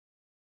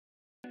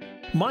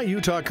My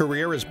Utah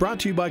Career is brought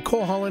to you by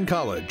Coal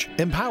College.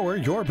 Empower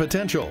your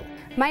potential.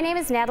 My name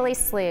is Natalie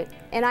Sloot,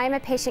 and I am a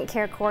patient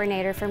care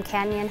coordinator from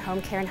Canyon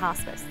Home Care and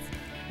Hospice.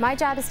 My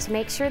job is to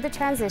make sure the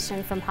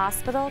transition from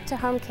hospital to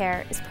home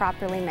care is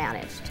properly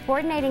managed.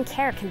 Coordinating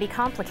care can be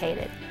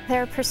complicated.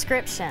 There are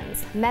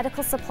prescriptions,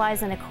 medical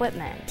supplies and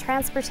equipment,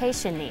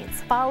 transportation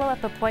needs,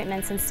 follow-up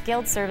appointments, and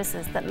skilled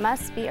services that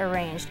must be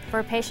arranged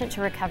for a patient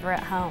to recover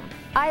at home.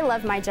 I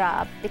love my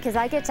job because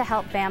I get to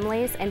help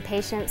families and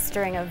patients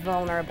during a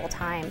vulnerable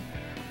time.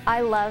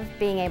 I love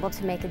being able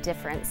to make a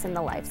difference in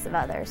the lives of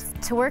others.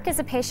 To work as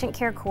a patient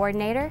care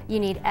coordinator, you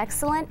need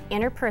excellent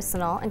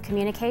interpersonal and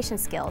communication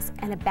skills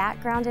and a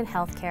background in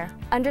healthcare.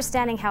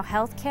 Understanding how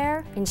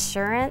healthcare,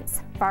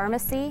 insurance,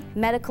 pharmacy,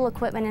 medical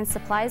equipment, and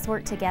supplies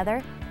work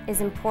together is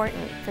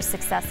important for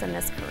success in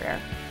this career.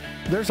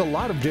 There's a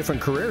lot of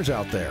different careers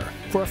out there.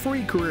 For a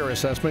free career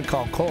assessment,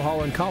 call Coal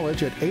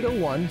College at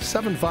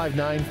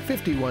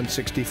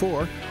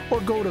 801-759-5164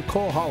 or go to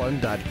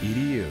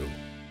coalholland.edu.